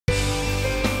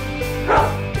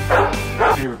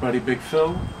Hey everybody, Big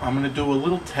Phil. I'm going to do a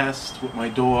little test with my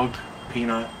dog,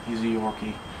 Peanut. He's a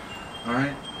Yorkie.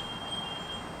 Alright?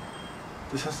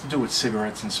 This has to do with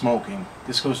cigarettes and smoking.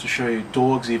 This goes to show you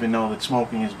dogs even know that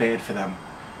smoking is bad for them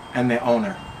and their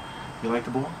owner. You like the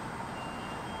ball?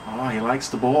 Oh, he likes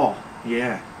the ball.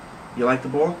 Yeah. You like the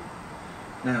ball?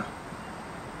 Now.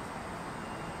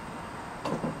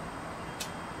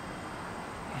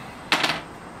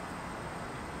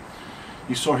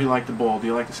 You saw he liked the ball. Do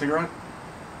you like the cigarette?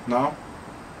 No?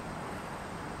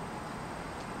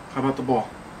 How about the ball?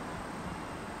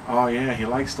 Oh yeah, he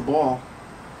likes the ball.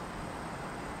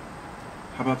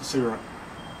 How about the cigarette?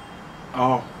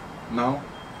 Oh, no?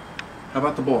 How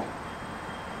about the ball?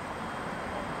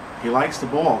 He likes the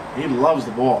ball. He loves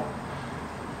the ball.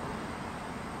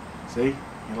 See?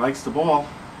 He likes the ball.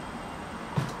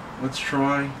 Let's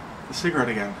try the cigarette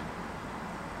again.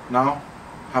 No?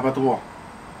 How about the ball?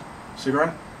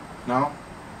 Cigarette? No?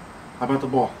 How about the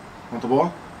ball? Want the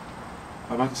ball?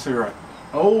 How about the cigarette?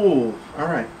 Oh,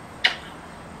 alright.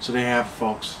 So there you have it,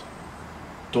 folks.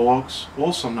 Dogs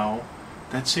also know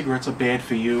that cigarettes are bad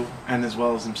for you and as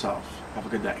well as themselves. Have a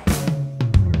good day.